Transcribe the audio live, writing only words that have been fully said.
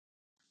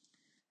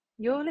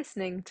You're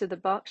listening to the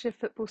Berkshire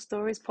Football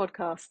Stories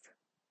podcast.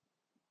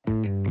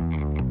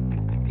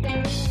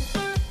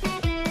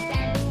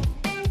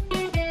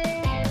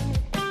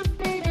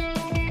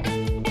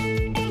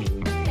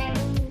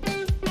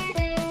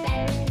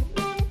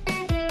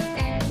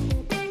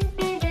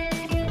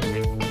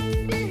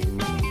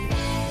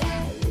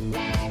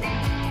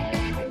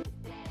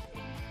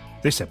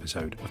 This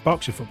episode of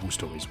Berkshire Football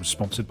Stories was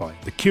sponsored by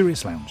The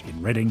Curious Lounge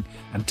in Reading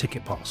and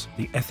Ticket Pass,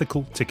 the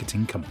ethical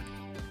ticketing company.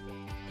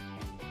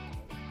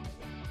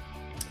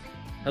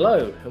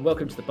 Hello and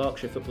welcome to the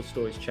Berkshire Football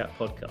Stories Chat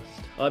podcast.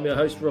 I'm your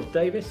host Rob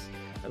Davis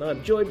and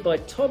I'm joined by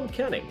Tom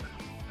Canning.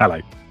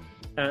 Hello.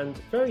 And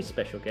very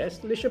special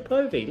guest, Lisha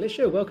Povey.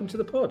 Lisha, welcome to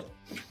the pod.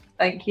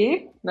 Thank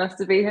you. Nice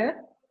to be here.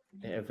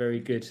 Yeah, very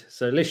good.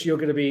 So Lisha, you're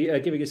going to be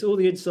giving us all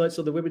the insights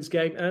on the women's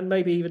game and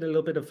maybe even a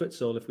little bit of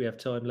futsal if we have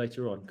time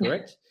later on,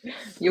 correct?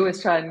 You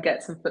always try and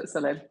get some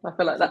futsal in. I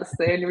feel like that's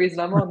the only reason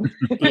I'm on.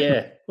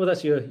 Yeah, well,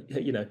 that's your,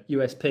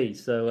 USP.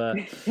 So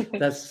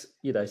that's,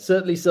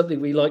 certainly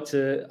something we like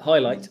to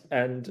highlight,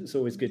 and it's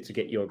always good to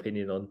get your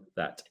opinion on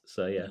that.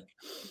 So,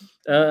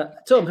 yeah.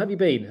 Tom, have you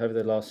been over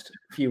the last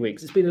few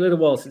weeks? It's been a little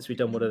while since we've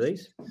done one of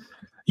these.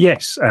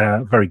 Yes,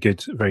 very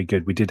good, very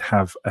good. We did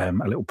have a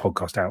little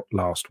podcast out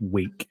last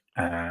week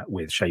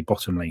with Shay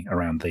Bottomley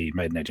around the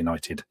Maidenhead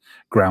United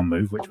ground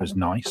move, which was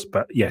nice.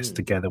 But yes,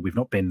 together we've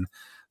not been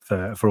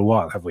for a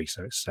while, have we?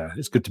 So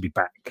it's good to be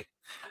back.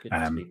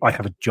 I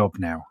have a job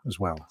now as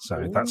well,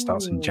 so that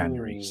starts in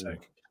January.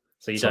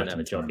 So you don't have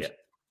a job yet?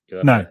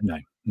 No.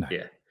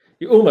 Yeah,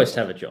 you almost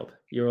have a job.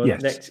 You're on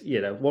yes. next,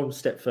 one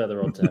step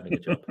further on to having a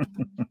job.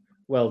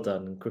 Well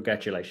done.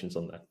 Congratulations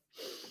on that.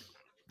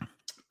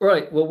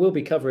 Right, well, we'll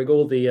be covering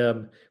all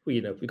the,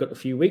 we've got a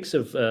few weeks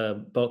of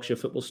Berkshire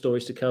football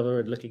stories to cover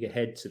and looking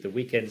ahead to the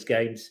weekend's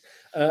games.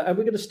 And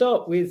we're going to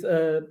start with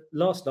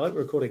last night.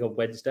 We're recording on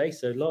Wednesday.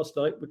 So last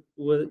night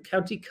were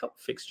County Cup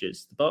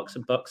fixtures, the Berks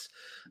and Bucks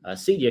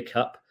Senior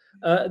Cup.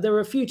 There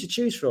were a few to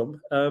choose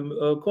from,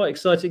 quite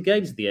exciting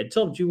games at the end.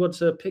 Tom, do you want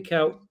to pick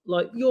out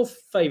your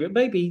favourite?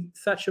 Maybe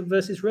Thatcham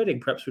versus Reading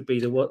perhaps would be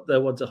the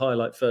one to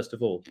highlight first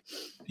of all.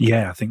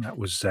 Yeah, I think that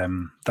was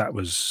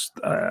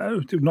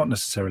not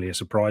necessarily a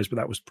surprise, but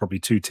that was probably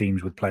two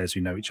teams with players who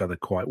know each other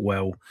quite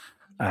well.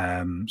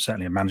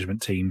 Certainly a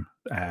management team.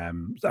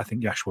 I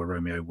think Yashua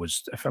Romeo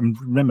was, if I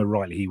remember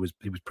rightly, he was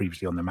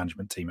previously on the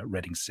management team at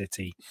Reading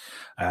City.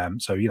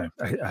 So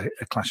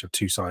a clash of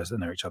two sides that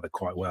know each other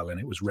quite well, and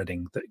it was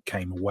Reading that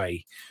came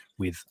away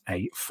with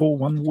a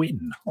 4-1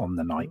 win on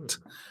the night.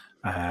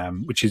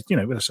 Which is,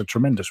 that's a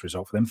tremendous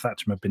result for them.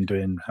 Thatcham have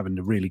been having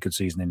a really good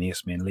season in the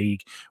Isthmian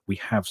League. We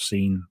have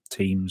seen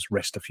teams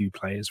rest a few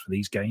players for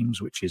these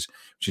games, which is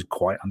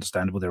quite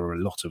understandable. There are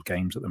a lot of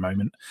games at the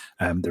moment.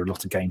 There are a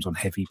lot of games on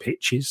heavy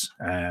pitches.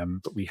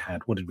 But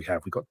what did we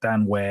have? We got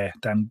Dan Ware.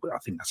 I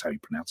think that's how you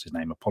pronounce his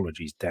name.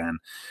 Apologies, Dan.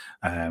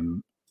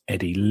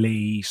 Eddie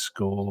Lee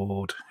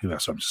scored. Who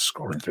else? I'm just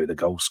scrolling through the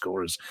goal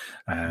scorers.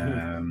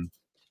 Donville.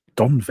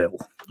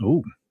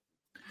 Ooh.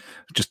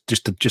 Just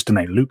to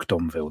name Luke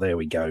Donville, there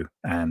we go.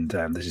 And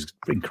this is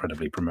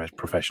incredibly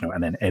professional.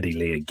 And then Eddie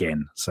Lee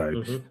again.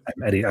 So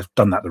Eddie, I've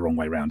done that the wrong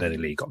way around. Eddie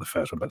Lee got the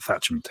first one, but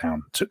Thatcham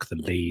Town took the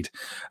lead.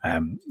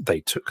 They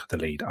took the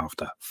lead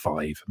after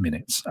 5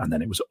 minutes, and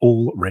then it was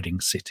all Reading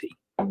City.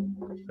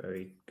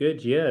 Very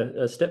good. Yeah,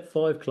 a Step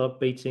 5 club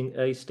beating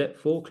a Step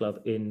 4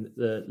 club in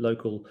the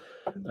local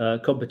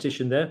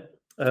competition there.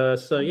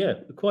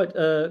 Quite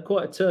a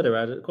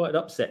turnaround, quite an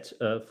upset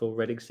for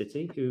Reading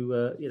City,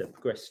 who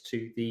progressed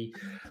to the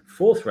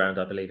 4th round,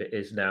 I believe it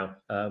is now,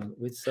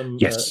 with some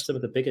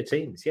of the bigger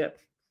teams. Yeah.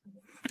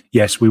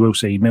 Yes, we will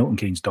see Milton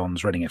Keynes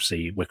Dons, Reading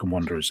FC, Wycombe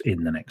Wanderers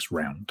in the next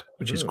round,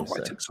 which is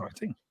quite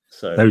exciting.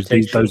 So those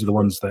are the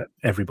ones that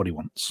everybody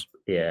wants.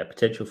 Yeah,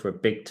 potential for a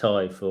big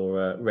tie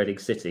for Reading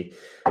City.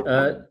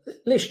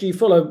 Lish, do you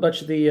follow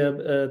much of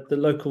the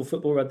local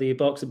football around the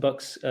Berks and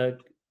Bucks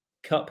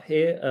Cup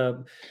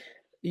here?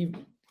 You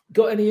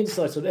got any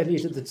insights on any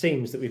of the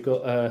teams that we've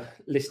got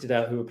listed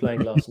out who were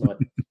playing last night?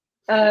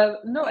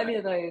 Not any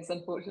of those,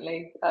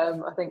 unfortunately.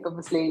 I think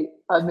obviously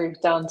I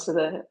moved down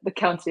to the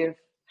county of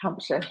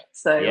Hampshire,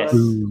 so yes.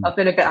 I've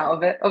been a bit out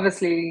of it.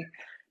 Obviously,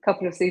 a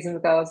couple of seasons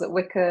ago I was at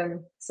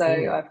Wycombe, so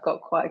I've got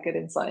quite a good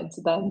insight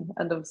into them,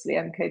 and obviously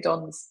MK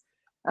Dons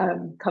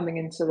coming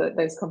into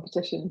those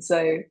competitions.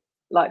 So,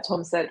 like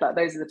Tom said,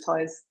 those are the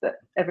ties that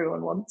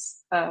everyone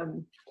wants.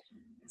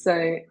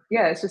 So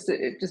yeah,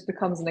 it just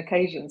becomes an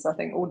occasion. So I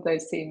think all of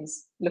those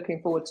teams looking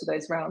forward to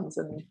those rounds,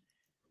 and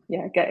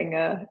getting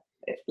a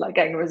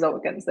result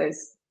against those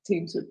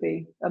teams would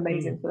be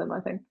amazing for them,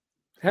 I think.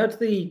 How do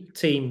the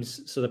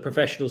teams, so the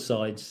professional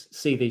sides,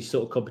 see these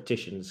sort of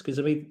competitions? Because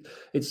I mean,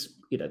 it's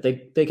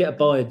they get a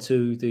buy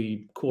into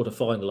the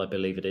quarterfinal, I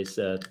believe it is.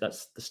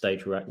 That's the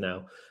stage we're at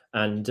now,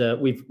 and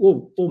we've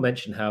all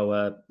mentioned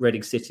how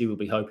Reading City will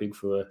be hoping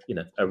for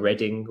a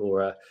Reading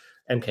or a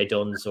MK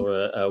Dons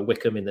or a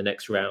Wycombe in the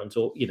next round,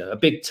 or a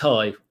big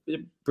tie,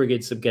 bring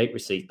in some gate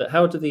receipt. But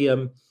how do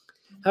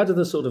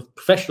the sort of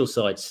professional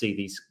sides see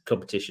these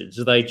competitions?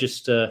 Are they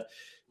just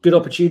good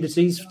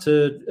opportunities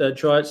to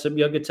try out some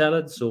younger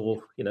talents,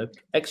 or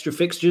extra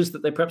fixtures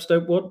that they perhaps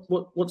don't want?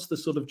 What's the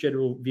sort of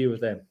general view of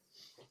them?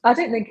 I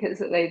don't think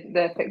it's that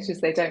they're fixtures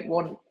they don't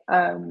want.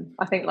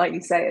 I think, like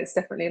you say, it's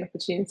definitely an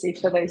opportunity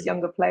for those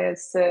younger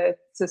players to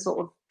sort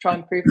of try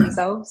and prove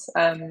themselves.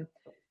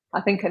 I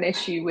think an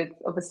issue with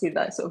obviously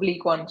that sort of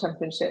League One,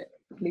 Championship,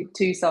 League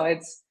Two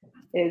sides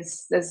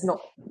is there's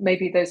not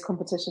maybe those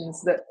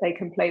competitions that they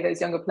can play those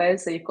younger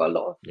players. So you've got a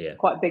lot of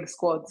quite big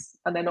squads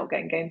and they're not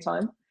getting game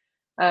time.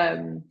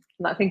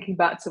 Like thinking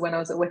back to when I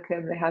was at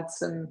Wycombe, they had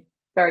some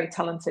very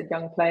talented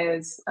young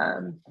players.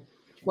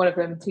 One of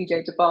them,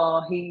 TJ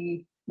DeBar,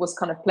 he was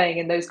kind of playing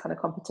in those kind of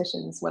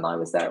competitions when I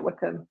was there at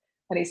Wycombe,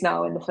 and he's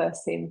now in the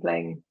first team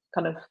playing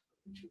kind of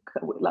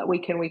like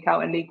week in, week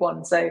out in League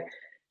One. So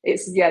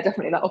it's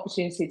definitely that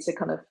opportunity to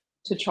kind of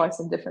to try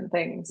some different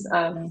things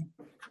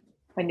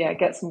and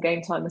get some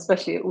game time,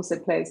 especially also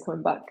players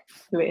coming back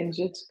who are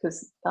injured,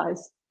 because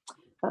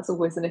that's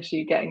always an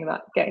issue, getting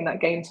that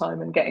game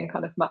time and getting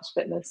kind of match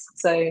fitness.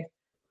 So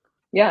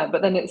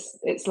but then it's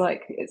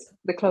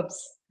the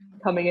clubs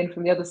coming in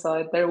from the other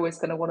side, they're always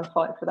going to want to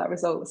fight for that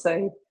result.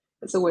 So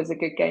it's always a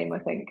good game, I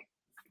think.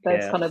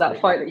 There's kind of that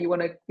fight that you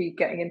want to be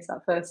getting into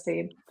that first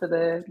team for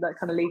the like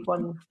kind of League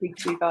One, League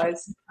Two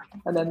guys,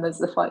 and then there's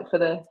the fight for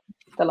the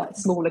like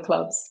smaller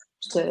clubs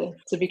to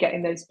be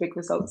getting those big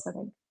results, I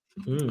think.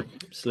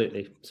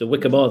 Absolutely. So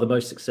Wycombe are the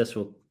most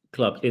successful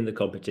club in the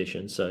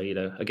competition, so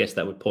I guess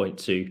that would point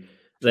to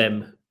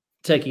them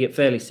taking it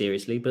fairly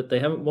seriously, but they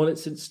haven't won it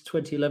since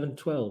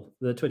 2011-12,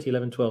 the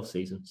 2011-12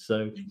 season.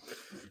 So,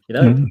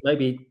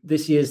 maybe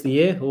this year's the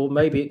year, or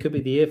maybe it could be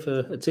the year for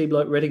a team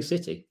like Reading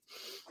City.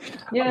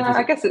 Yeah,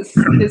 I guess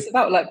it's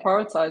about like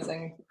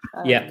prioritising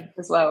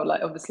as well.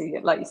 Like obviously,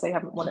 like you say,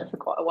 haven't won it for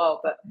quite a while,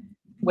 but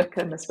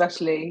Wycombe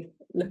especially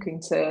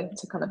looking to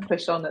kind of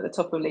push on at the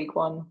top of League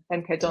One.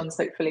 MK Dons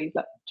hopefully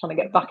trying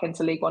to get back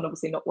into League One,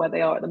 obviously not where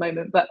they are at the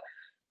moment, but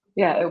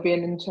it'll be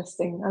an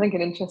interesting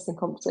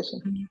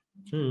competition.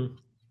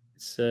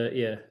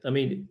 I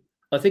mean,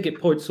 I think it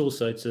points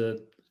also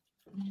to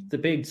there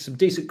being some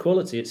decent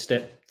quality at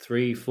step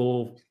 3,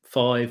 4,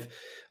 5,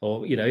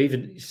 or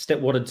even step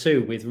 1 and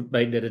 2 with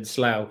Maidenhead and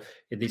Slough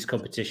in these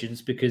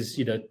competitions, because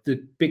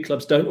the big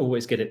clubs don't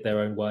always get it their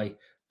own way.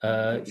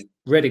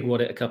 Reading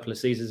won it a couple of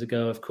seasons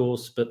ago, of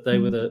course, but they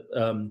were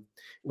the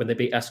when they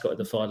beat Ascot in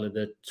the final in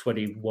the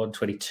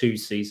 21-22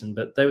 season,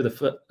 but they were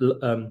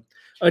the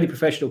only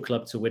professional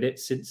club to win it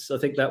since I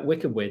think that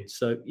Wycombe win.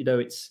 So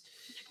it's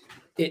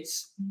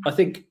I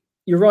think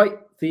you're right.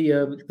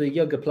 The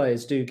younger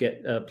players do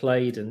get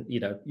played, and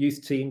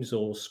youth teams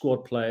or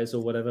squad players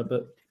or whatever,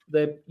 but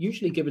they're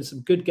usually given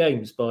some good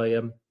games by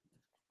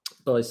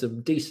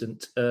some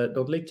decent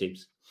non-league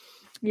teams.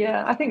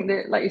 Yeah, I think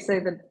that, like you say,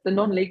 the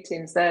non-league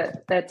teams,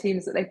 they're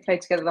teams that they've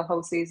played together the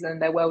whole season.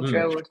 They're well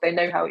drilled. They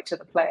know how each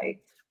other play.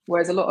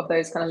 Whereas a lot of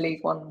those kind of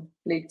League One,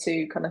 League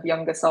Two kind of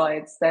younger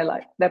sides,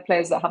 they're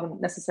players that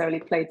haven't necessarily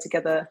played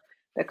together.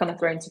 They're kind of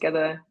thrown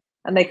together,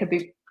 and they could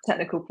be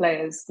technical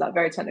players, like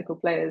very technical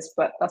players,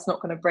 but that's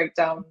not going to break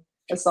down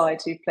a side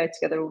who've played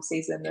together all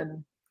season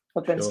and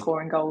have been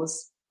scoring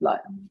goals like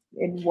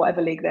in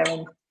whatever league they're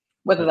in,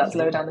 whether that's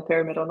lower down the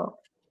pyramid or not.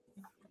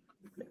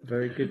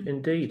 Very good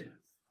indeed.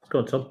 Go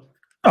on, Tom.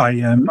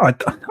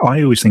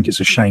 I always think it's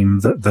a shame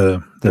that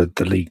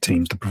the league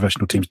teams, the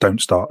professional teams,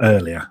 don't start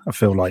earlier. I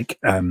feel like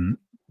when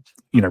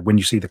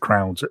you see the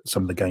crowds at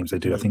some of the games they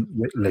do, I think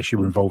unless you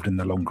were involved in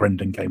the Long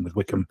Grendon game with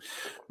Wycombe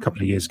a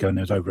couple of years ago, and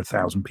there was over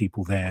 1,000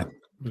 people there.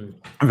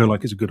 I feel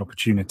like it's a good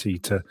opportunity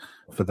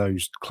for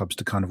those clubs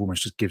to kind of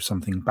almost just give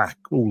something back.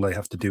 All they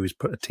have to do is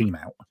put a team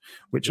out,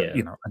 which I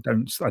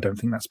don't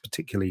think that's a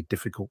particularly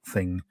difficult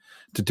thing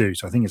to do.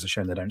 So I think it's a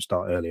shame they don't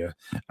start earlier.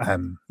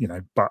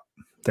 But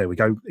there we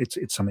go.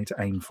 It's something to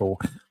aim for.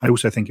 I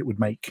also think it would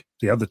make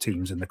the other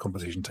teams in the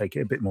competition take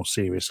it a bit more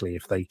seriously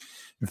if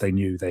they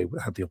knew they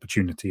had the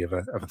opportunity of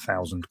a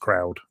 1,000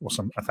 crowd or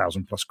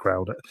 1,000 plus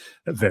crowd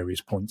at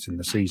various points in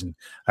the season.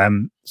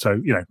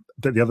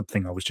 The other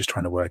thing I was just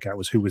trying to work out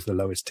was who was the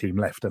lowest team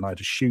left, and I'd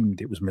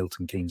assumed it was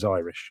Milton Keynes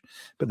Irish,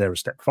 but they're a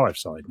step 5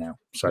 side now.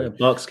 So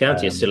Berks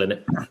County is still in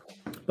it.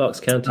 Berks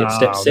County at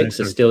step 6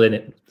 are still in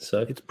it.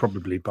 So it's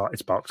probably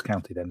Berks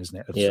County then, isn't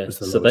it? As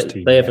so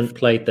they haven't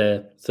played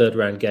their third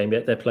round game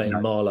yet. They're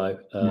playing Marlow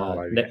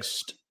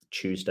next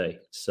Tuesday.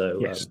 So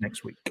yes,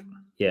 next week.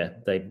 Yeah,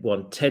 they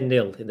won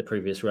 10-0 in the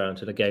previous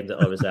round in a game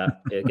that I was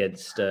at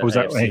against was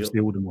that AFC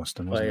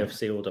Aldermaston?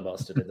 AFC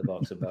Aldermaston in the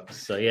Berks and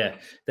Bucks. So yeah,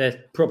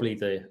 they're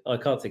probably I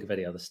can't think of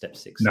any other step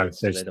 6. No,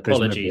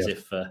 apologies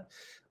if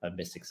I'm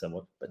missing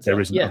someone. But there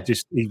isn't. Yeah.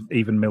 Just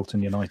even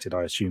Milton United,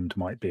 I assumed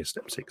might be a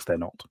step 6. They're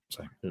not.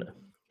 So no,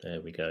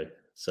 there we go.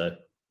 So.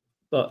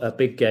 But a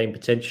big game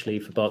potentially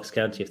for Berks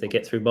County if they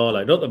get through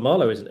Marlow. Not that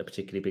Marlow isn't a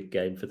particularly big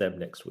game for them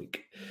next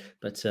week.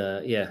 But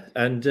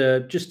and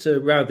just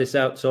to round this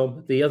out,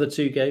 Tom, the other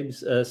 2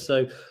 games.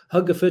 So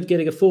Hungerford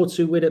getting a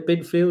 4-2 win at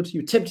Binfield.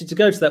 You were tempted to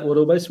go to that one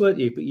almost, weren't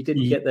you? But you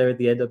didn't get there in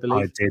the end, I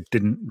believe. I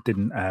didn't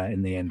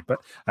in the end. But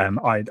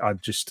I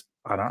just,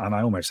 and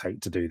I almost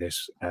hate to do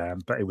this,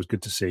 but it was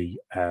good to see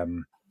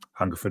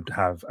Hungerford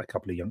have a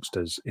couple of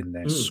youngsters in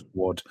their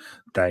squad.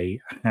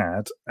 They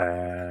had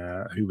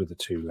who were the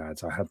two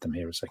lads? I had them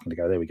here a second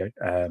ago. There we go.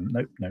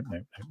 No.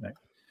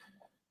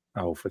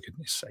 Oh, for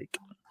goodness sake!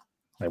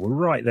 They were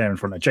right there in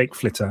front of Jake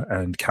Flitter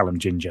and Callum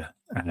Ginger.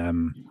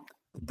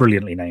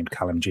 Brilliantly named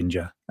Callum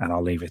Ginger, and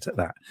I'll leave it at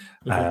that.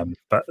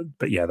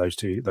 But yeah, those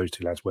two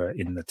lads were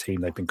in the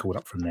team. They've been called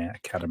up from their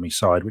academy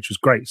side, which was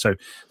great. So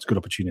it's a good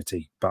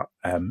opportunity. But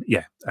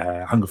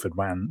Hungerford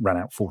ran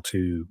out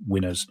 4-2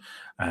 winners,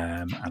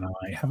 and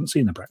I haven't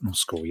seen the Bracknell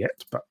score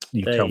yet. But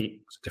you tell me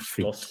it's a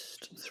defeat.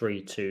 Lost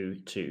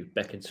 3-2 to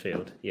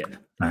Beaconsfield. Yeah.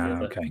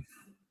 Okay.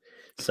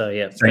 So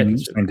yeah, same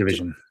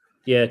division.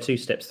 Yeah, 2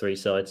 steps 3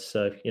 sides.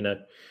 So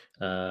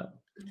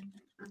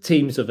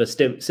teams of a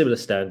similar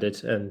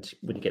standard, and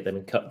when you get them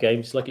in cup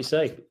games, like you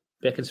say,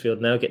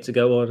 Beaconsfield now get to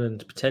go on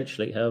and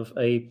potentially have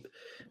a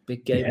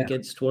big game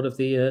against one of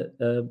the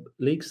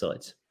league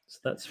sides. So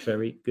that's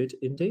very good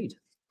indeed.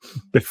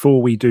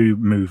 Before we do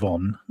move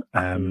on,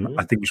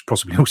 I think we should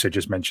possibly also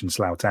just mention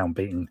Slough Town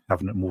beating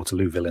Havant and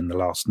Waterlooville in the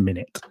last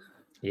minute.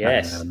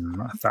 Yes,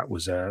 that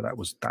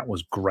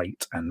was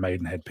great, and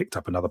Maidenhead picked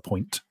up another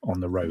point on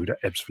the road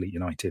at Ebbsfleet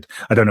United.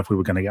 I don't know if we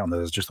were going to get on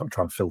there. I just thought I'd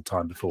try and fill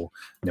time before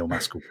Neil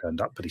Maskell turned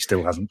up, but he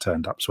still hasn't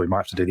turned up, so we might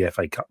have to do the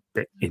FA Cup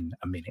bit in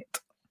a minute.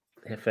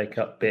 FA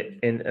Cup bit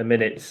in a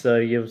minute. So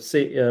you'll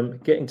see,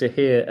 getting to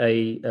hear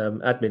a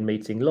admin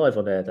meeting live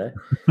on air there.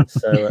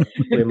 So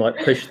we might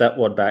push that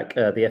one back.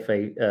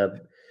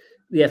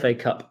 The FA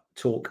Cup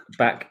talk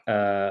back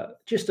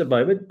just a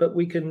moment, but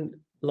we can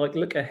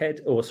look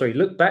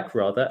back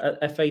rather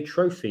at FA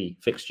Trophy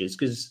fixtures,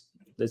 because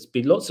there's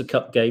been lots of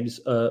cup games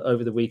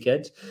over the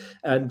weekend,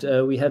 and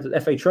we had an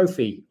FA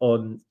Trophy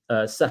on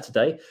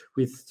Saturday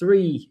with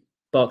 3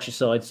 Berkshire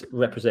sides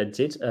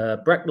represented.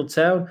 Bracknell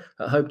Town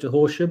at home to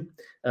Horsham,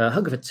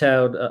 Hungerford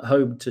Town at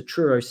home to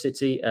Truro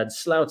City, and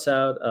Slough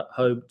Town at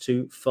home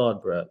to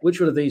Farnborough. Which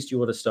one of these do you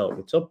want to start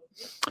with, Tom?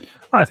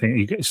 I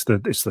think it's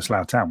the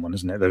Slough Town one,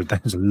 isn't it?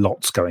 There's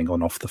lots going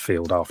on off the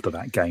field after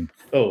that game.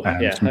 Oh,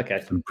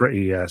 okay. Some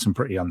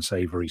pretty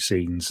unsavoury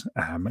scenes.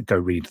 Go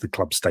read the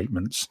club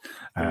statements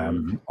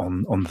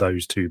on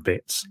those 2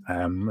 bits.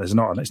 It's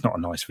not a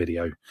nice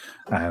video,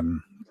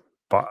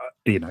 but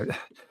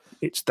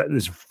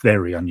it's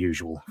very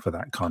unusual for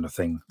that kind of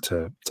thing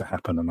to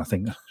happen, and I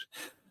think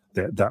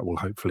that will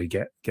hopefully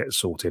get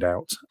sorted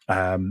out.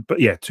 But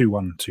yeah,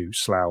 2-1 to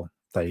Slough.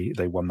 They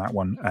won that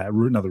one.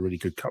 Another really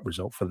good cup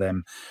result for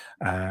them,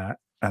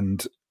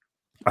 and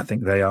I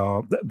think they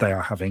are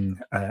having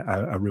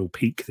a real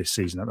peak this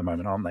season at the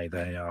moment, aren't they?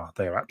 They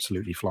are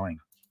absolutely flying.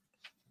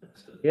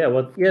 Yeah,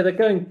 they're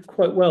going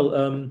quite well.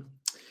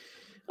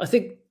 I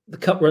think the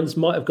cup runs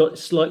might have got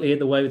slightly in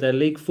the way with their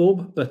league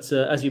form, but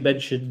as you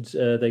mentioned,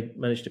 they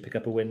managed to pick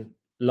up a win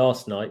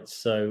last night.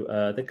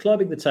 So they're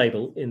climbing the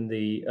table in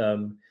the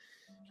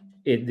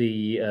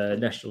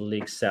National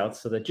League South.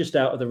 So they're just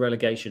out of the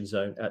relegation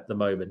zone at the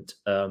moment,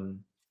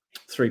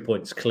 3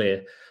 points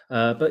clear.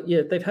 But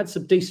yeah, they've had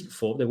some decent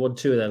form. They won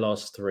 2 of their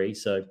last 3,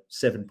 so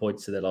 7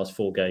 points in their last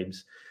 4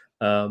 games.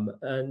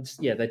 And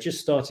yeah, they're just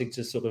starting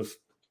to sort of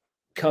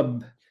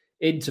come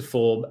into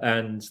form,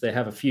 and they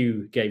have a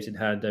few games in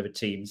hand over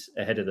teams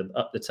ahead of them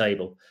up the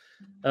table.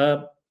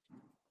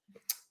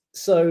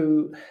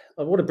 So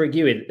I want to bring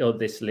you in on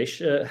this,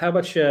 Lish. How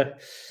much do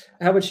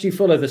you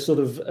follow the sort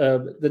of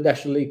the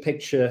National League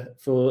picture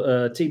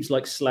for teams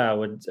like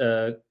Slough,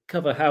 and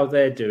cover how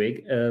they're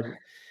doing,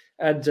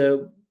 and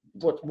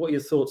what are your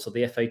thoughts on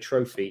the FA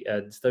Trophy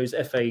and those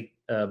FA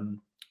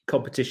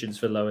competitions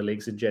for lower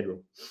leagues in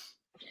general?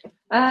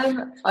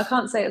 I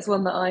can't say it's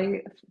one that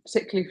I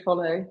particularly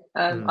follow.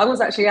 I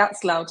was actually at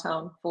Slough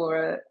Town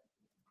for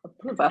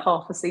about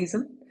half a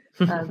season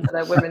for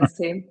their women's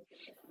team,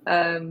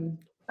 and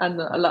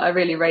I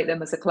really rate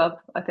them as a club.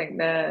 I think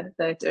they're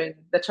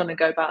trying to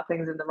go about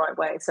things in the right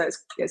way. So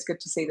it's good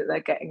to see that they're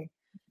getting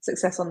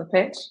success on the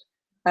pitch.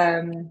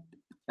 And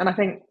I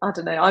think, I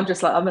don't know,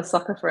 I'm a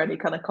sucker for any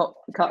kind of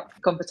cup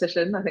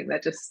competition. I think they're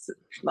just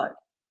like,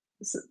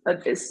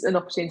 it's an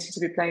opportunity to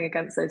be playing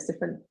against those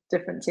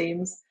different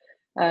teams.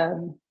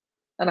 And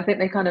I think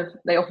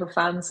they offer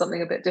fans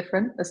something a bit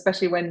different,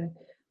 especially when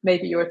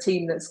maybe you're a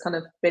team that's kind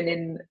of been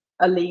in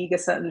a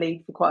certain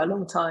league for quite a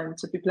long time.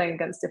 To be playing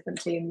against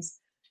different teams,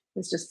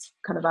 it just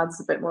kind of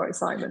adds a bit more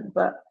excitement.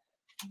 But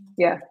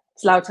yeah,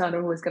 Slough Town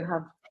are always going to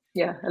have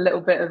a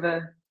little bit of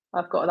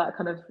I've got that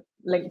kind of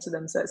link to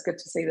them, so it's good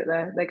to see that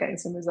they're getting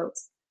some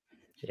results.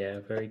 Yeah,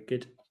 very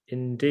good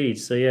indeed.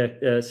 So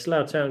yeah,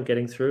 Slough Town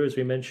getting through, as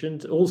we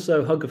mentioned.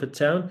 Also Hungerford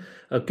Town,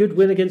 a good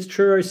win against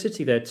Truro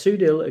City there,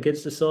 2-0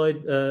 against the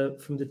side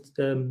from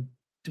the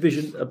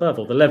division above,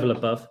 or the level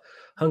above.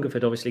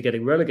 Hungerford obviously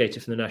getting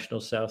relegated from the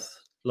National South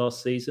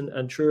last season,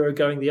 and Truro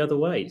going the other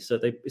way. So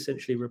they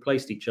essentially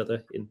replaced each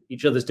other in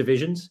each other's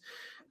divisions,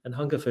 and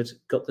Hungerford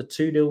got the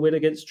 2-0 win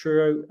against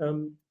Truro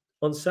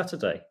on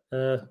Saturday.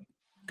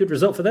 Good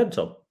result for them,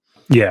 Tom.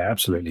 Yeah,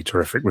 absolutely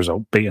terrific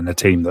result, beating the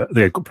team that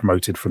they got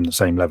promoted from the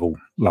same level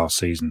last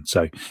season.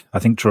 So I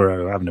think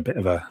Truro are having a bit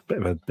of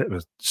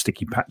a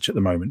sticky patch at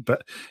the moment.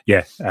 But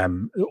yeah,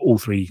 all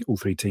three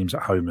teams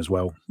at home as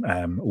well.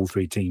 All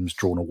three teams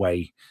drawn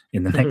away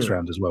in the next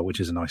round as well, which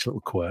is a nice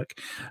little quirk.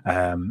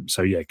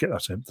 So yeah,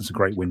 that's a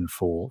great win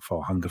for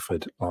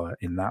Hungerford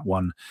in that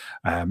one.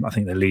 I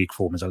think the league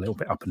form is a little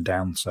bit up and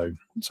down, so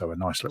a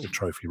nice little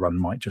trophy run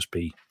might just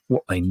be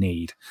what they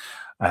need.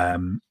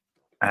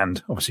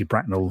 And obviously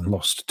Bracknell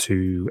lost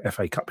to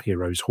FA Cup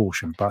heroes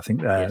Horsham, but I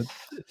think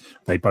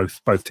they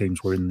both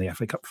teams were in the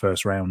FA Cup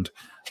first round,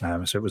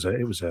 so it was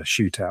a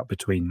shootout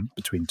between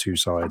two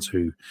sides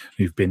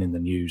who've been in the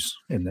news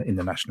in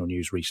the national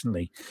news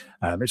recently.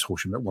 It's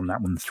Horsham that won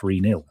that one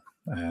 3-0.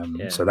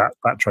 So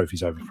that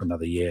trophy's over for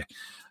another year.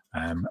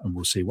 And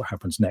we'll see what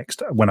happens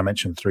next. When I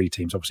mentioned three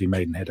teams, obviously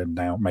Maidenhead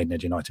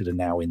United are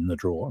now in the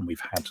draw, and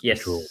we've had the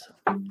draw.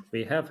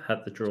 We have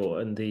had the draw,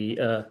 and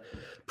the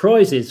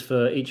prizes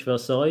for each of our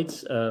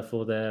sides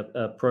for their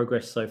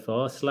progress so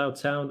far.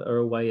 Slough Town are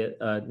away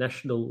at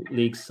National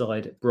League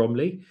side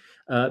Bromley.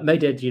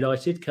 Maidenhead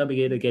United coming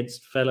in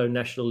against fellow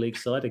National League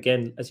side,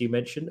 again, as you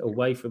mentioned,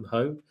 away from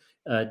home,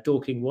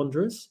 Dorking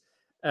Wanderers.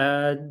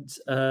 And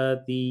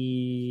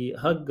the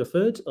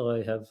Hungerford,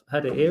 I have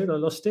had it here and I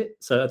lost it.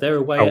 So they're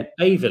away at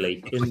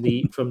Averley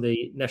from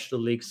the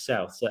National League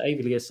South. So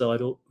Averley aside,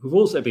 who've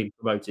also been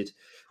promoted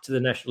to the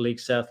National League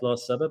South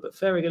last summer, but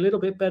faring a little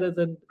bit better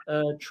than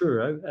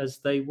Truro, as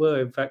they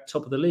were in fact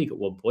top of the league at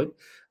one point.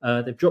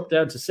 They've dropped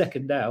down to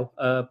second now.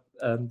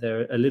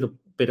 They're a little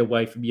bit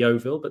away from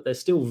Yeovil, but they're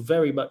still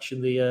very much in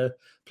the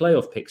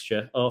playoff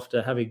picture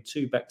after having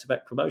two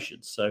back-to-back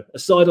promotions. So a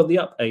side on the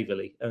up,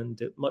 Averley,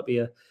 and it might be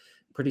a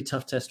pretty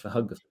tough test for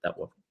Hungerford, that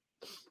one.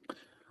 I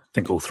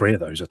think all three of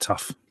those are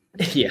tough.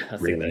 Yeah, I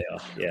think they are.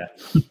 Yeah.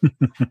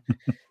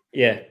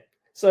 Yeah.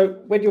 So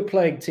when you're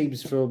playing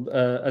teams from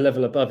a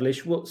level above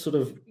Lish, what sort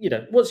of,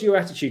 what's your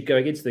attitude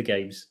going into the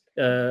games?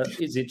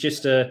 Is it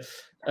just I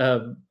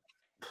don't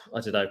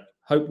know,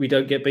 hope we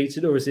don't get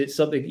beaten, or is it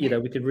something,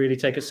 we could really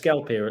take a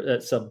scalp here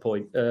at some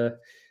point?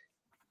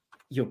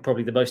 You're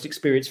probably the most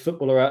experienced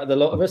footballer out of the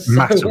lot of us.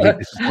 Massively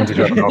disappointed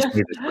you haven't asked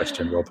me this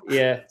question, Rob.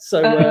 Yeah.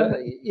 So,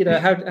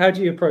 how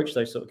do you approach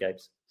those sort of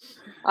games?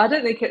 I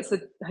don't think it's a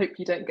hope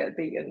you don't get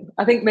beaten.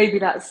 I think maybe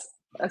that's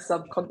a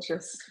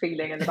subconscious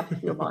feeling in the back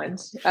of your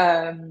mind.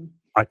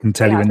 I can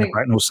tell you in the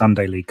Bracknell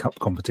Sunday League Cup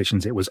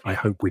competitions, it was, I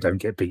hope we don't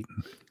get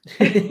beaten.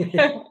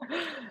 I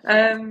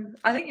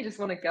think you just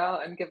want to go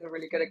out and give a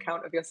really good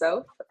account of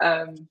yourself.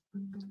 I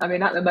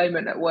mean, at the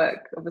moment at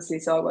work, obviously,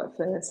 so I work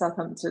for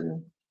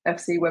Southampton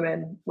FC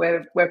Women.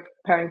 We're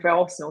preparing for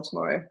Arsenal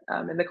tomorrow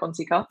in the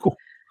Conti Cup. Cool.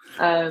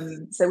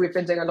 So we've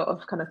been doing a lot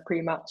of kind of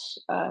pre-match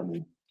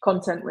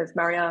content with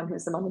Marianne,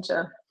 who's the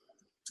manager,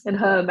 and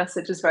her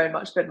message has very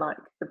much been like,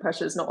 the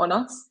pressure's not on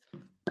us,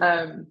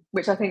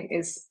 which I think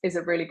is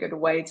a really good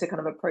way to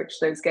kind of approach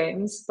those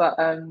games. But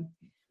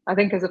I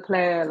think as a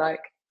player,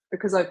 like,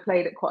 because I've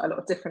played at quite a lot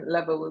of different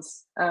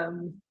levels,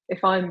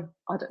 if I've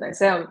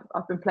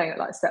been playing at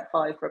like step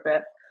 5 for a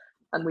bit,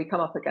 and we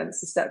come up against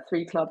the step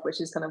 3 club,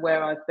 which is kind of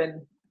where I've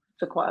been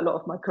for quite a lot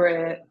of my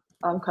career,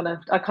 I kind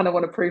of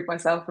want to prove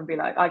myself and be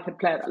like, I can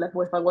play at that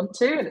level if I want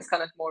to, and it's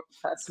kind of more of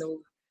a personal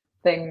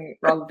thing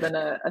rather than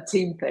a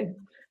team thing,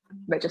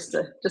 but just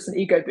an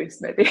ego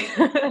boost maybe.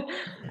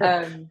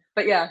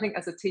 But yeah, I think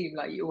as a team,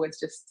 like, you always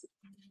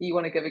you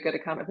want to give a good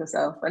account of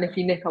yourself, and if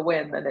you nick a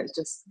win, then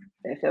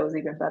it feels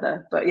even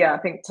better. But yeah, I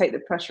think take the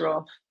pressure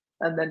off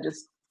and then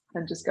just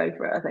go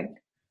for it, I think.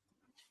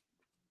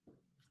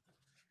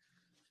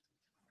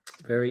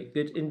 Very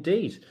good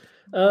indeed.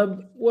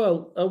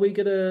 Well, are we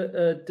going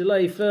to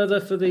delay further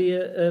for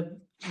the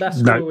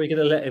mascot, or are we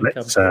going to let him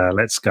come?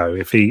 Let's go.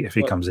 If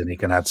he comes in, he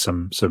can add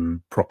some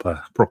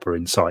proper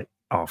insight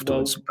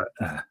afterwards.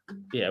 Well,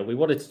 yeah, we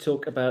wanted to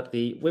talk about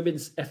the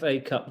Women's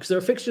FA Cup because there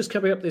are fixtures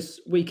coming up this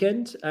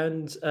weekend,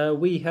 and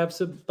we have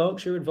some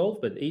Berkshire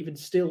involvement, even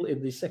still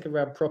in the second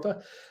round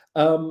proper.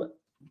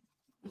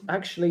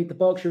 Actually, the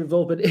Berkshire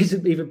involvement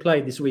isn't even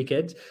playing this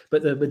weekend,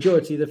 but the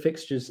majority of the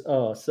fixtures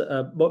are.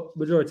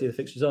 Majority of the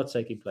fixtures are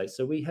taking place.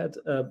 So we had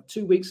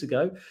 2 weeks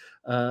ago,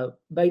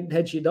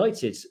 Maidenhead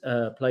United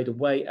played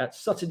away at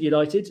Sutton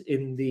United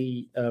in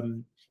the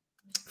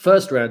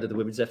first round of the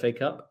Women's FA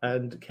Cup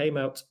and came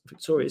out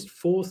victorious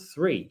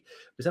 4-3.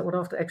 Was that one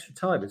after extra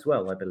time as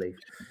well, I believe?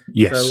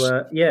 Yes.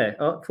 So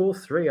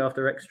 4-3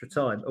 after extra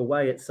time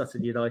away at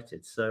Sutton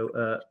United.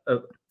 So a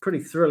pretty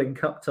thrilling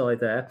cup tie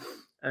there.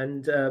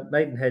 And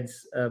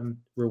Maidenhead's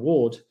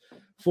reward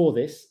for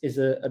this is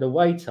an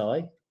away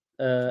tie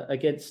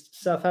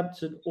against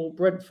Southampton or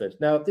Brentford.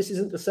 Now, this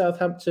isn't the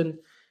Southampton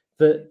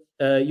that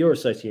you're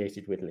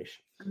associated with, Lish.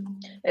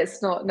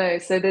 It's not, no.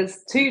 So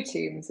there's 2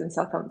 teams in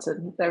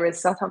Southampton. There is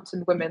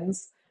Southampton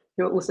Women's,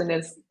 who are also known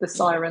as the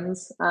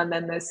Sirens, and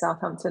then there's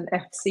Southampton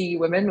FC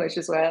Women, which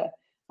is where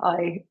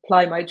I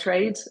ply my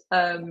trade.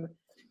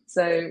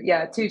 So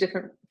yeah, 2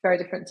 very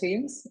different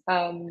teams.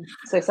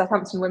 So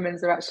Southampton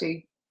Women's are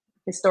actually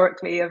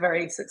historically a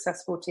very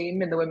successful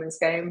team in the women's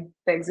game.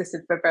 They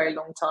existed for a very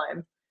long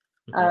time.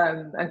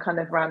 and kind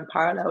of ran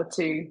parallel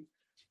to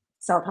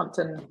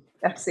Southampton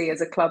FC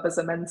as a club, as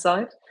a men's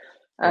side.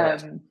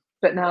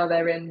 But now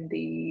they're in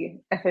the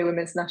FA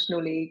Women's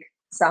National League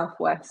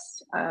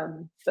Southwest.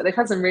 But they've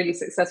had some really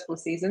successful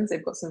seasons.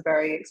 They've got some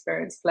very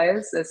experienced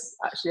players. There's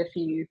actually a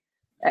few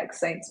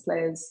ex-Saints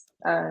players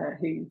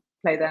who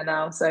play there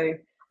now. So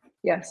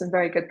yeah, some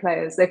very good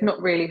players. They've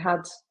not really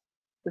had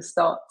the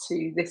start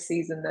to this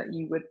season that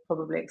you would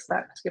probably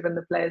expect given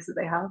the players that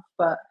they have,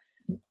 but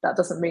that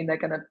doesn't mean they're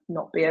going to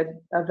not be a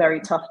very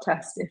tough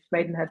test if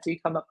Maidenhead do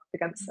come up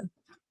against them.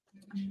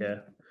 Yeah.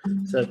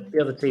 So the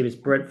other team is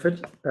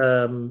Brentford.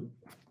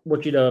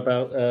 What do you know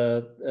about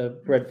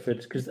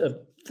Brentford? Because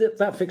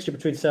that fixture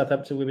between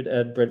Southampton Women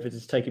and Brentford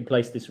is taking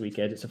place this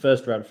weekend. It's a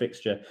first round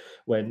fixture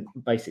when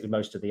basically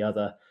most of the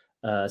other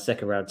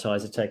second round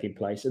ties are taking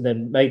place. And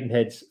then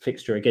Maidenhead's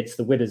fixture against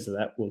the winners of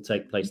that will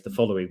take place the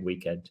following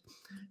weekend.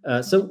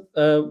 So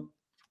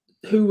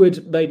who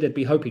would Maidenhead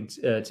be hoping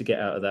to get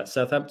out of that?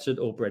 Southampton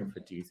or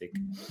Brentford, do you think?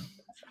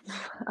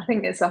 I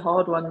think it's a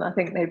hard one. I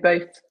think they're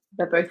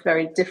both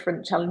very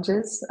different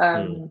challenges.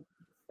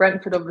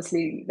 Brentford,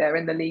 obviously, they're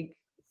in the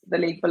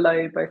league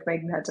below both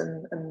Maidenhead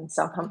and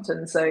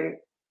Southampton. So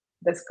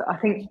I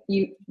think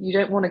you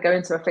don't want to go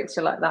into a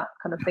fixture like that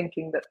kind of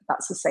thinking that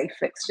that's a safe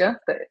fixture,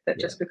 that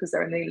just because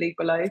they're in the league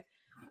below.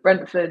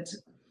 Brentford,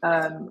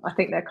 I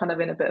think they're kind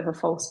of in a bit of a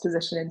false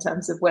position in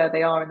terms of where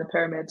they are in the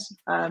pyramid.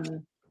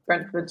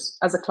 Brentford,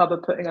 as a club,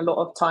 are putting a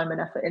lot of time and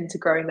effort into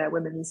growing their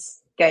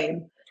women's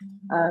game.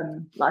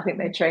 I think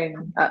they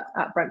train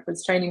at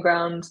Brentford's training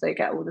ground. They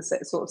get all the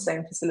sort of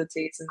same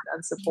facilities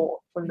and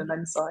support from the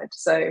men's side.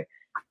 So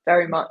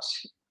very much,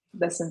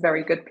 there's some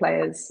very good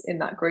players in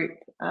that group.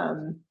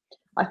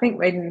 I think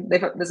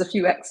there's a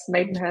few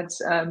ex-Maidenhead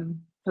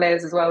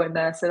players as well in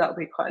there, so that'll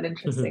be quite an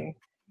interesting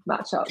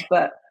matchup.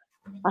 But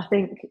I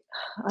think,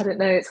 I don't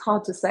know, it's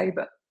hard to say,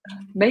 but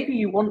maybe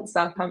you want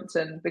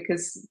Southampton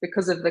because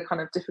of the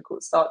kind of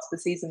difficult start to the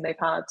season they've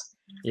had.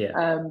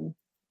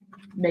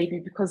 Maybe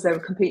because they were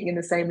competing in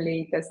the same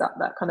league, there's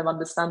that kind of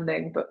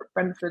understanding. But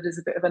Brentford is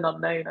a bit of an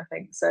unknown, I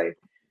think. So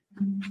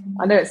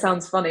I know it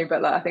sounds funny,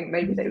 but I think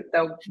maybe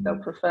they'll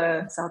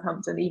prefer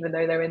Southampton, even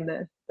though they're in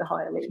the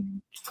higher league.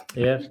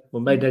 Yeah,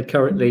 well, Maidenhead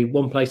currently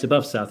one place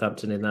above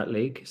Southampton in that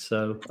league.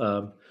 So,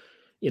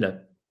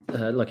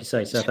 like you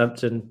say,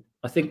 Southampton,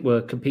 I think,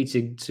 were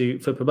competing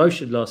for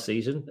promotion last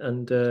season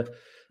and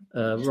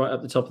right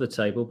up the top of the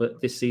table,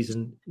 but this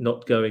season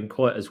not going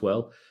quite as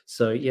well.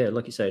 So, yeah,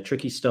 like you say, a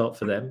tricky start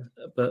for them,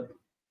 but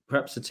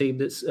perhaps a team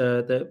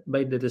that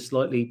Maidenhead is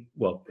slightly,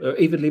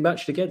 evenly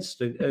matched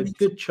against. A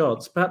good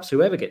chance, perhaps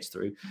whoever gets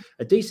through,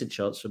 a decent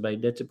chance for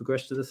Maidenhead to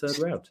progress to the third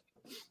round.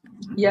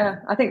 Yeah,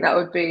 I think that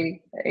would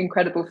be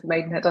incredible for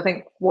Maidenhead. I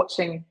think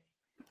watching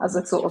as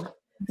a sort of,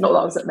 not that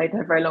I was at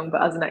Maidenhead very long,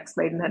 but as an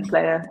ex-Maidenhead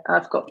player,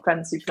 I've got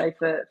friends who play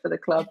for the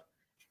club.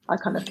 I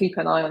kind of keep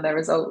an eye on their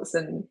results,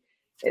 and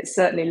it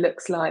certainly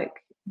looks like,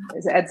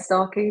 is it Ed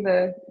Starkey,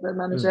 the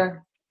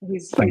manager?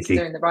 He's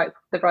doing the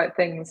right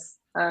things.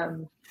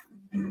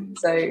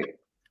 So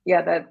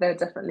yeah, they're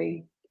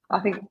definitely, I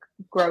think,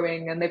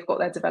 growing, and they've got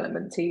their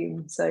development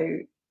team. So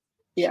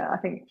yeah, I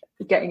think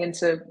getting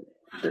into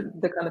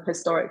the kind of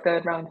historic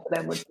third round for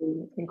them would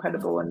be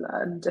incredible,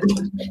 and just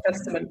a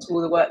testament to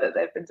all the work that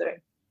they've been doing.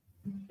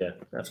 Yeah,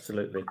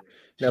 absolutely.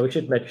 Now, we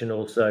should mention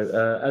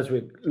also, as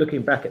we're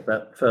looking back at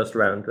that first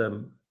round,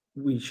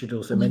 we should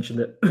also mention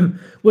that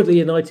Woodley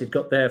United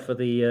got there for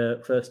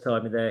the first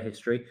time in their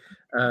history.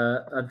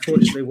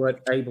 Unfortunately, weren't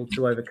able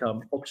to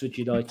overcome Oxford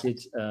United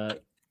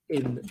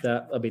in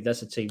that. I mean,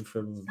 that's a team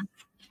from,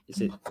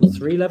 is it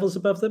 3 levels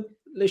above them?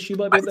 Lish, you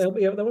might be able to help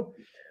me out with that one?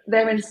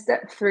 They're in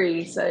step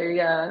 3, so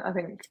yeah, I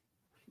think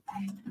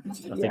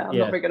I'm not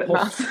very good at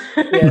maths.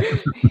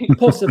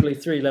 Possibly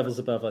 3 levels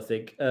above, I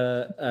think.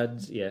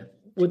 And yeah,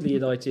 Woodley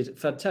United,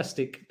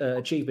 fantastic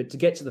achievement to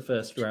get to the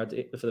first round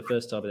for the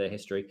first time in their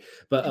history.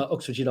 But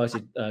Oxford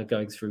United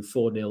going through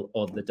 4-0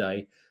 on the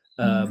day.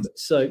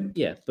 So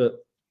yeah, but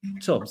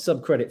Tom,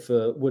 some credit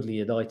for Woodley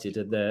United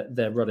and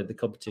their run in the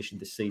competition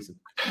this season.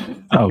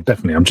 Oh,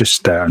 definitely. I'm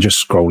just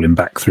scrolling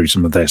back through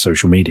some of their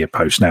social media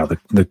posts now.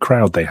 The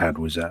crowd they had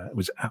was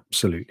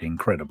absolutely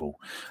incredible,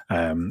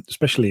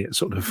 especially at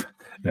sort of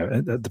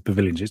at the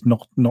pavilions. It's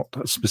not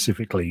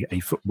specifically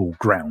a football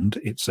ground.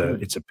 It's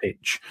a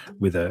pitch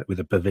with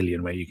a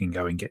pavilion where you can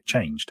go and get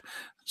changed.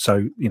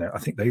 So I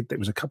think there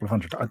was a couple of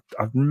hundred. I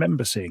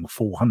remember seeing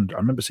 400. I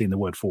remember seeing the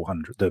word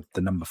 400,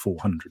 the number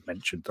 400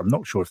 mentioned. I'm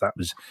not sure if that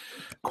was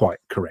quite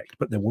correct,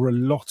 but there were a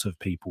lot of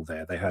people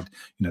there. They had,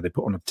 they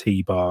put on a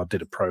T-bar,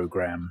 did a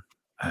program,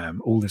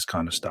 all this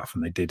kind of stuff,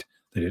 and they did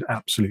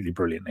absolutely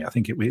brilliantly. I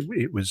think it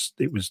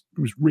was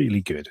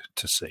really good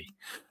to see.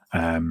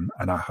 And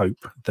I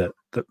hope that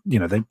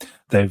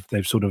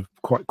they've sort of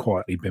quite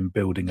quietly been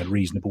building a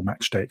reasonable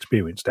match day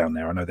experience down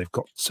there. I know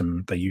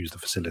they use the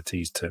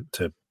facilities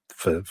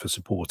for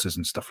supporters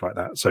and stuff like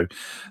that. So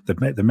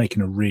they're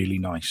making a really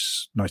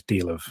nice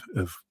deal of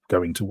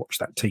going to watch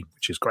that team,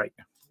 which is great.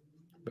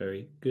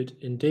 Very good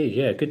indeed.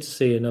 Yeah, good to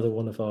see another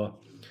one of our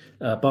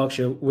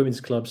Berkshire women's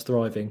clubs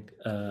thriving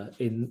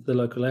in the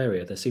local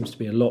area. There seems to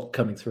be a lot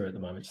coming through at the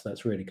moment, so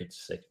that's really good to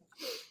see.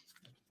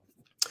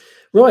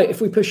 Right,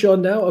 if we push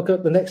on now, I've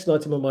got the next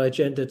item on my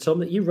agenda, Tom,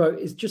 that you wrote.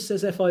 It just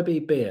says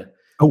FIB beer.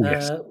 Oh,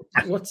 yes.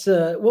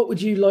 What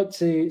would you like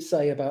to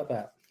say about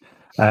that?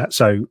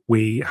 So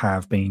we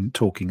have been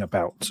talking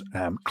about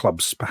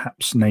clubs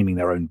perhaps naming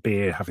their own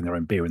beer, having their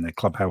own beer in their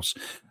clubhouse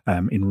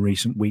in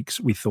recent weeks.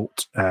 We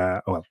thought,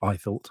 I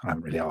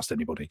haven't really asked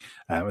anybody.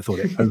 I thought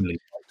it only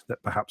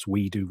that perhaps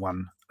we do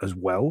one as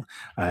well.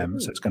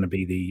 So it's going to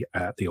be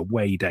the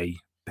away day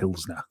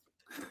Pilsner.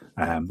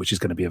 Which is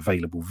going to be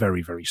available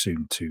very, very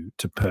soon to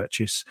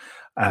purchase.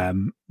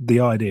 The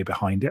idea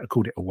behind it, I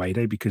called it Away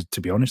Day because, to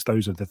be honest,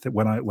 those are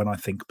when I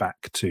think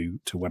back to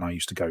when I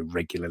used to go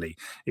regularly,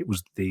 it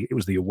was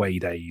the away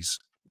days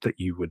that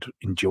you would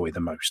enjoy the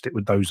most.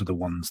 Those are the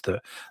ones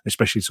that,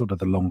 especially sort of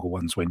the longer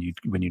ones, when you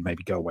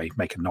maybe go away,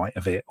 make a night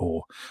of it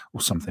or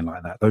something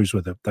like that. Those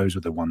were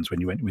the ones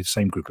when you went with the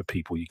same group of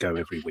people, you go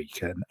every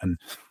week and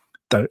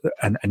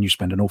you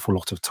spend an awful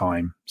lot of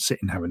time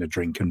sitting having a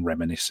drink and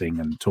reminiscing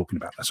and talking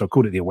about that. So I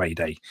called it the away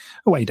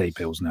day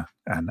Pilsner,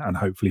 and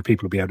hopefully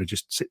people will be able to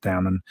just sit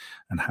down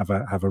and have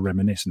a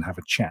reminisce and have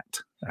a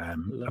chat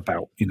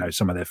about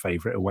some of their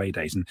favourite away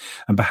days,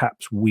 and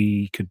perhaps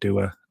we could do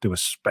a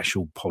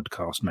special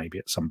podcast maybe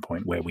at some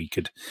point where we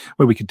could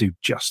do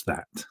just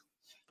that.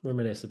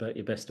 Reminisce about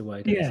your best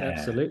away days. Yeah.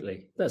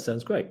 Absolutely. That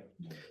sounds great.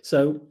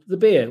 So the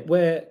beer,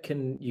 where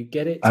can you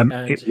get it, and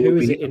who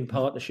is it in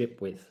partnership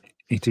with?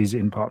 It is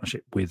in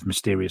partnership with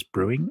Mysterious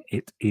Brewing.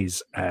 It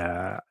is.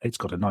 It's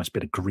got a nice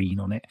bit of green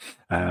on it.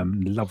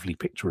 Lovely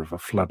picture of a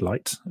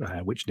floodlight,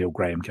 which Neil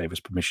Graham gave us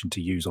permission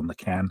to use on the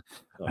can,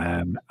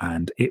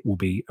 and it will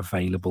be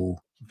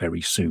available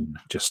very soon.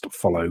 Just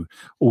follow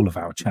all of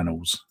our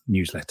channels,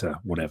 newsletter,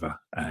 whatever.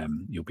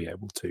 You'll be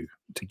able to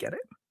get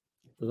it.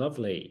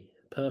 Lovely,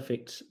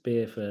 perfect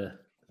beer for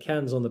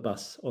cans on the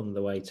bus on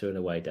the way to an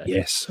away day.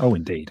 Yes. Oh,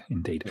 indeed.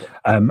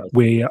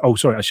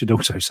 I should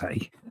also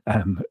say,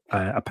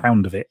 a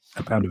pound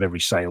of every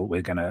sale,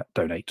 we're going to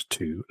donate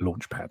to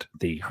Launchpad,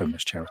 the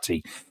homeless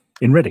charity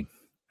in Reading,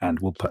 and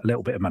we'll put a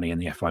little bit of money in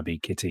the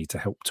FIB kitty to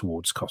help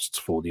towards costs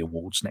for the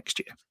awards next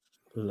year.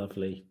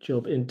 Lovely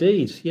job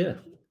indeed. Yeah.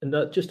 And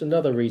just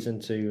another reason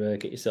to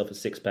get yourself a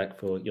 6-pack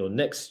for your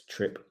next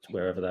trip,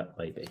 wherever that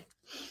may be.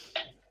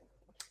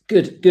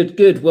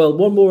 Good. Well,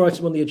 one more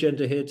item on the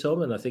agenda here,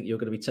 Tom, and I think you're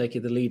going to be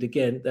taking the lead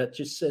again. That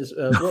just says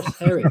Ross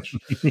Herridge.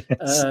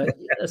 Yes.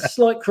 A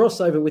slight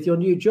crossover with your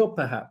new job,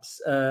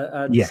 perhaps,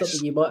 and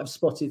something you might have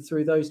spotted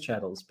through those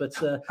channels. But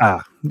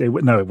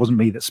no, it wasn't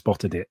me that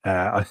spotted it.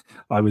 I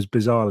was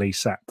bizarrely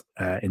sat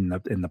in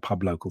the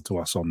pub local to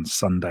us on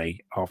Sunday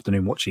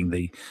afternoon watching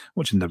the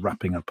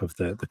wrapping up of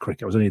the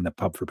cricket. I was only in the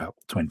pub for about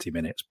 20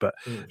 minutes, but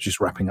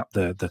just wrapping up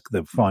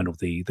the final,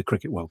 the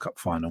Cricket World Cup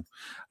final,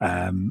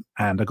 and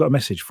I got a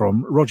message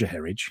from Roger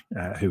Herridge,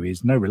 who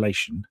is no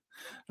relation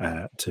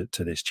to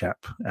this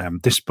chap,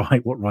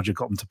 despite what Roger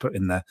got him to put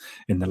in the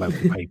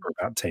local paper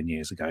about 10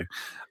 years ago.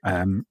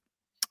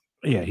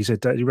 He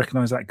said, "Do you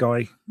recognise that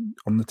guy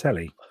on the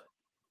telly?"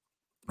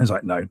 I was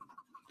like, "No."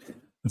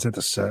 I said,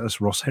 "That's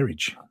Ross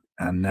Herridge."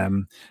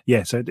 And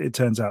so it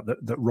turns out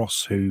that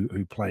Ross,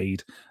 who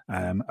played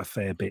a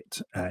fair bit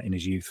in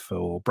his youth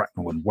for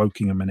Bracknell and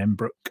Wokingham and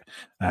Embrook,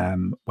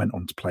 went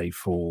on to play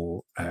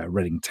for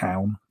Reading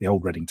Town, the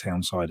old Reading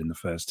Town side in the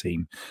first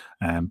team.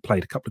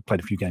 Played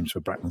a few games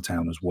for Bracknell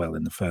Town as well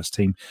in the first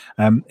team.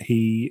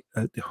 He,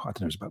 I don't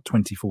know, it was about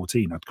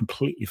 2014. I'd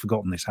completely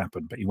forgotten this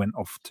happened, but he went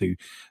off to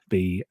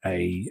be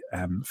a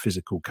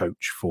physical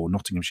coach for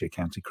Nottinghamshire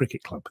County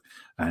Cricket Club,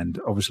 and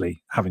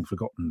obviously having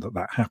forgotten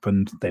that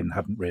happened, then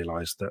hadn't realised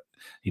that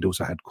he'd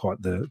also had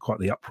quite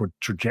the upward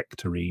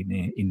trajectory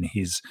in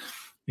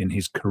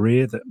his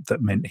career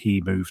that meant he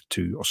moved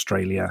to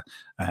Australia,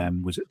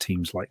 was at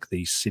teams like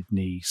the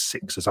Sydney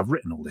Sixers. I've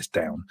written all this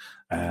down.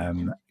 A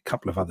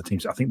couple of other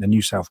teams, I think the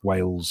New South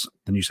Wales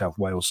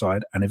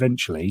side, and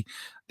eventually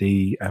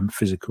the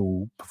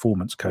physical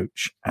performance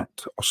coach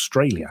at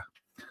Australia.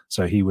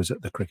 So he was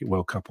at the Cricket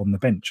World Cup on the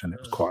bench, and it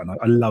was quite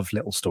I love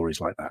little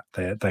stories like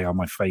that. They are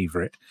my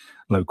favourite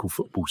local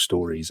football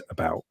stories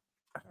about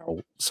how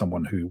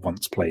someone who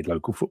once played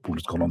local football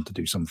has gone on to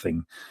do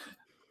something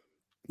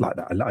like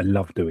that. I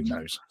love doing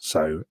those.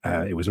 So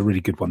it was a really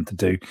good one to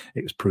do.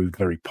 It was proved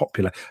very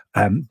popular.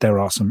 There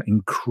are some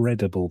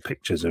incredible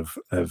pictures of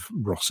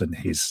Ross and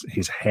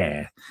his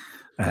hair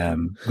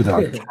that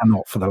I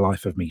cannot for the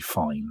life of me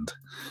find.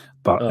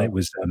 But it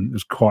was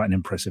quite an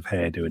impressive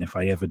hairdo. And if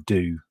I ever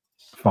do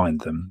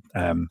find them,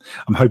 I'm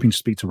hoping to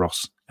speak to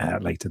Ross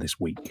later this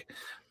week.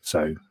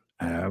 So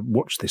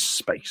watch this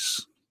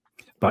space.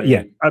 But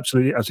yeah,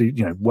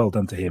 absolutely, well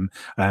done to him.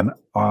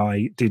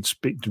 I did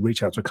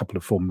reach out to a couple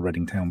of former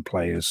Reading Town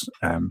players,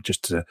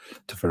 just to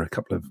for a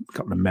couple of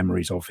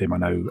memories of him. I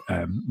know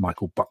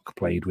Michael Buck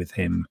played with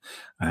him,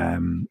 a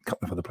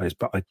couple of other players,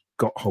 but I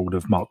got hold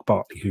of Mark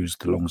Bartley, who's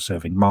the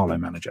long-serving Marlow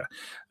manager,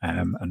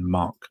 and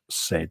Mark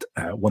said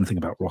one thing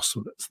about Ross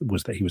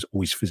was that he was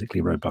always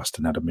physically robust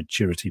and had a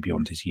maturity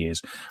beyond his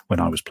years when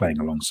I was playing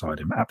alongside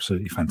him.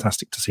 Absolutely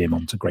fantastic to see him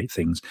on to great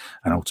things,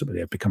 and ultimately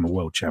have become a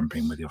world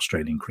champion with the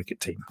Australian cricket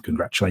team.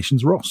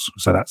 Congratulations, Ross.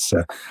 So that's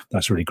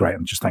really great,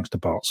 and just thanks to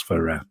Barts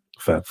for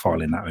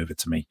filing that over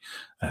to me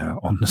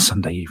on the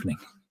Sunday evening.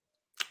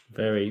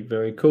 Very,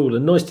 very cool,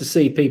 and nice to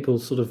see people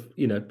sort of,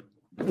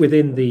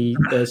 within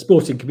the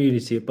sporting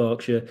community of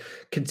Berkshire,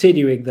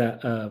 continuing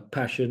that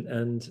passion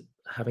and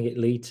having it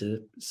lead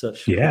to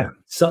such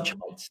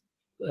heights,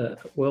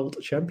 world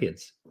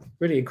champions.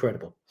 Really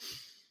incredible.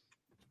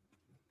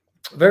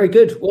 Very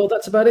good. Well,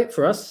 that's about it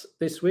for us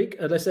this week.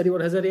 Unless anyone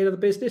has any other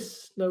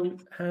business, no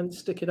hands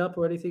sticking up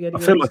or anything. I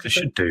feel like I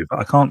should do, but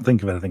I can't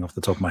think of anything off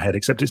the top of my head,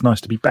 except it's nice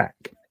to be back.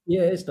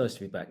 Yeah, it's nice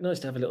to be back. Nice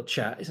to have a little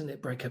chat, isn't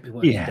it? Break up your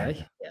working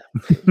day. Yeah.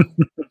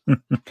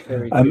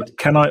 Very good.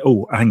 Can I?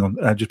 Oh, hang on.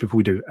 Just before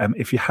we do,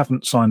 if you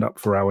haven't signed up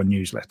for our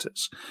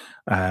newsletters,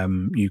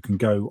 you can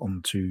go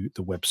onto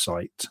the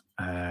website,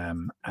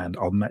 and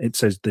it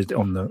says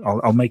on the.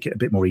 I'll make it a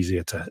bit more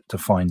easier to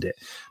find it.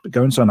 But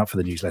go and sign up for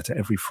the newsletter.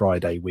 Every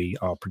Friday we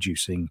are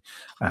producing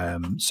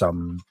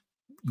some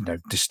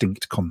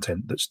distinct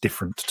content that's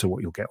different to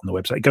what you'll get on the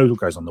website. It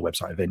goes on the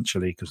website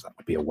eventually, because that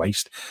would be a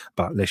waste.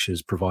 But Lish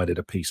has provided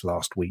a piece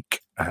last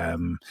week.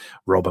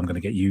 Rob, I'm going to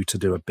get you to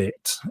do a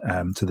bit.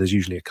 So there's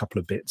usually a couple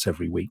of bits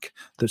every week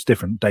that's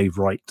different. Dave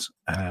Wright,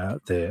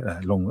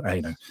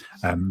 the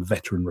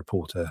veteran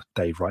reporter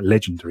Dave Wright,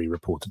 legendary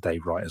reporter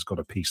Dave Wright, has got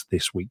a piece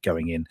this week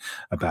going in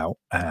about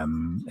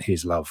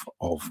his love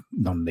of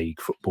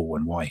non-league football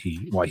and why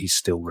he's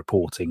still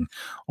reporting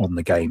on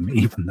the game,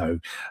 even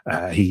though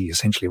he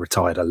essentially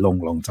retired a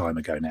long time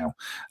ago now.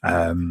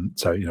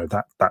 So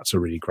that's a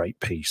really great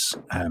piece.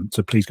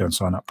 So please go and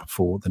sign up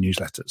for the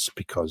newsletters,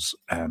 because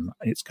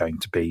it's going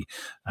to be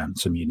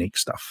some unique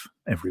stuff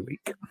every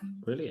week.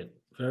 Brilliant.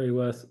 Very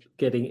worth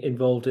getting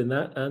involved in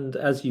that. And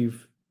as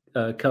you've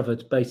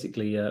covered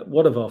basically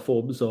one of our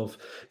forms of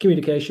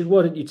communication,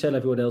 why don't you tell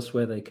everyone else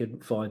where they can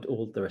find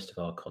all the rest of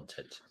our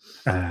content?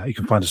 You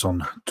can find us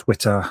on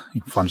Twitter,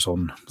 you can find us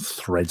on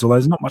Threads, although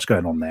there's not much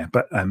going on there,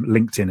 but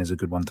LinkedIn is a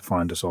good one to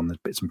find us on. There's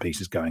bits and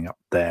pieces going up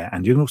there,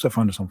 and you can also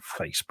find us on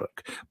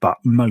Facebook, but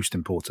most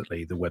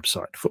importantly the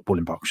website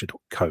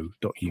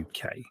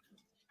footballinberkshire.co.uk.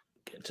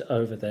 Get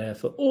over there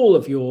for all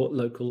of your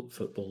local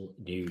football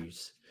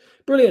news.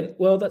 Brilliant.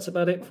 Well, that's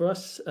about it for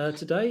us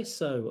today.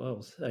 So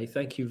I'll say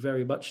thank you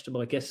very much to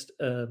my guest,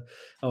 our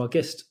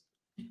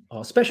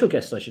special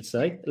guest, I should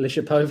say, Lish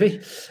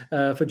Apovey,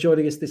 for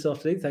joining us this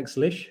afternoon. Thanks,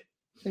 Lish.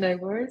 No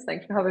worries.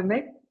 Thanks for having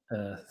me.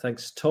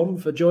 Thanks, Tom,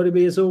 for joining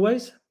me as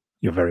always.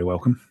 You're very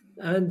welcome.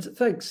 And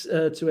thanks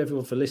to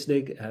everyone for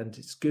listening. And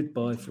it's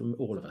goodbye from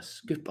all of us.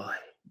 Goodbye.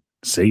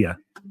 See ya.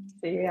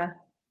 See ya.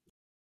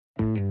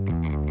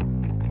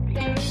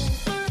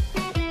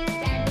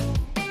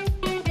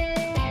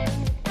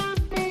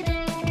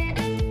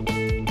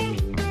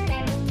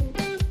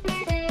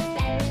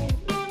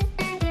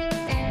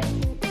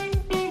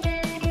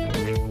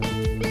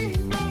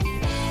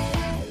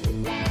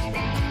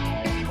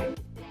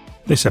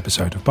 This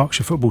episode of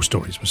Berkshire Football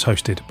Stories was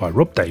hosted by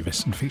Rob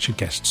Davis and featured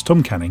guests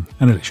Tom Canning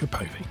and Alicia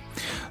Povey.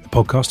 The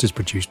podcast is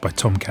produced by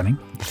Tom Canning.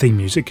 The theme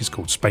music is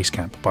called Space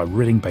Camp by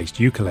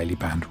Reading-based ukulele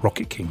band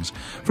Rocket Kings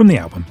from the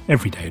album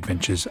Everyday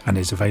Adventures, and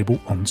is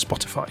available on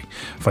Spotify.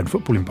 Find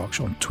Football in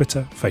Berkshire on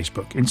Twitter,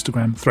 Facebook,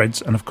 Instagram,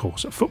 Threads, and of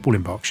course at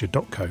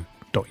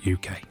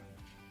footballinberkshire.co.uk.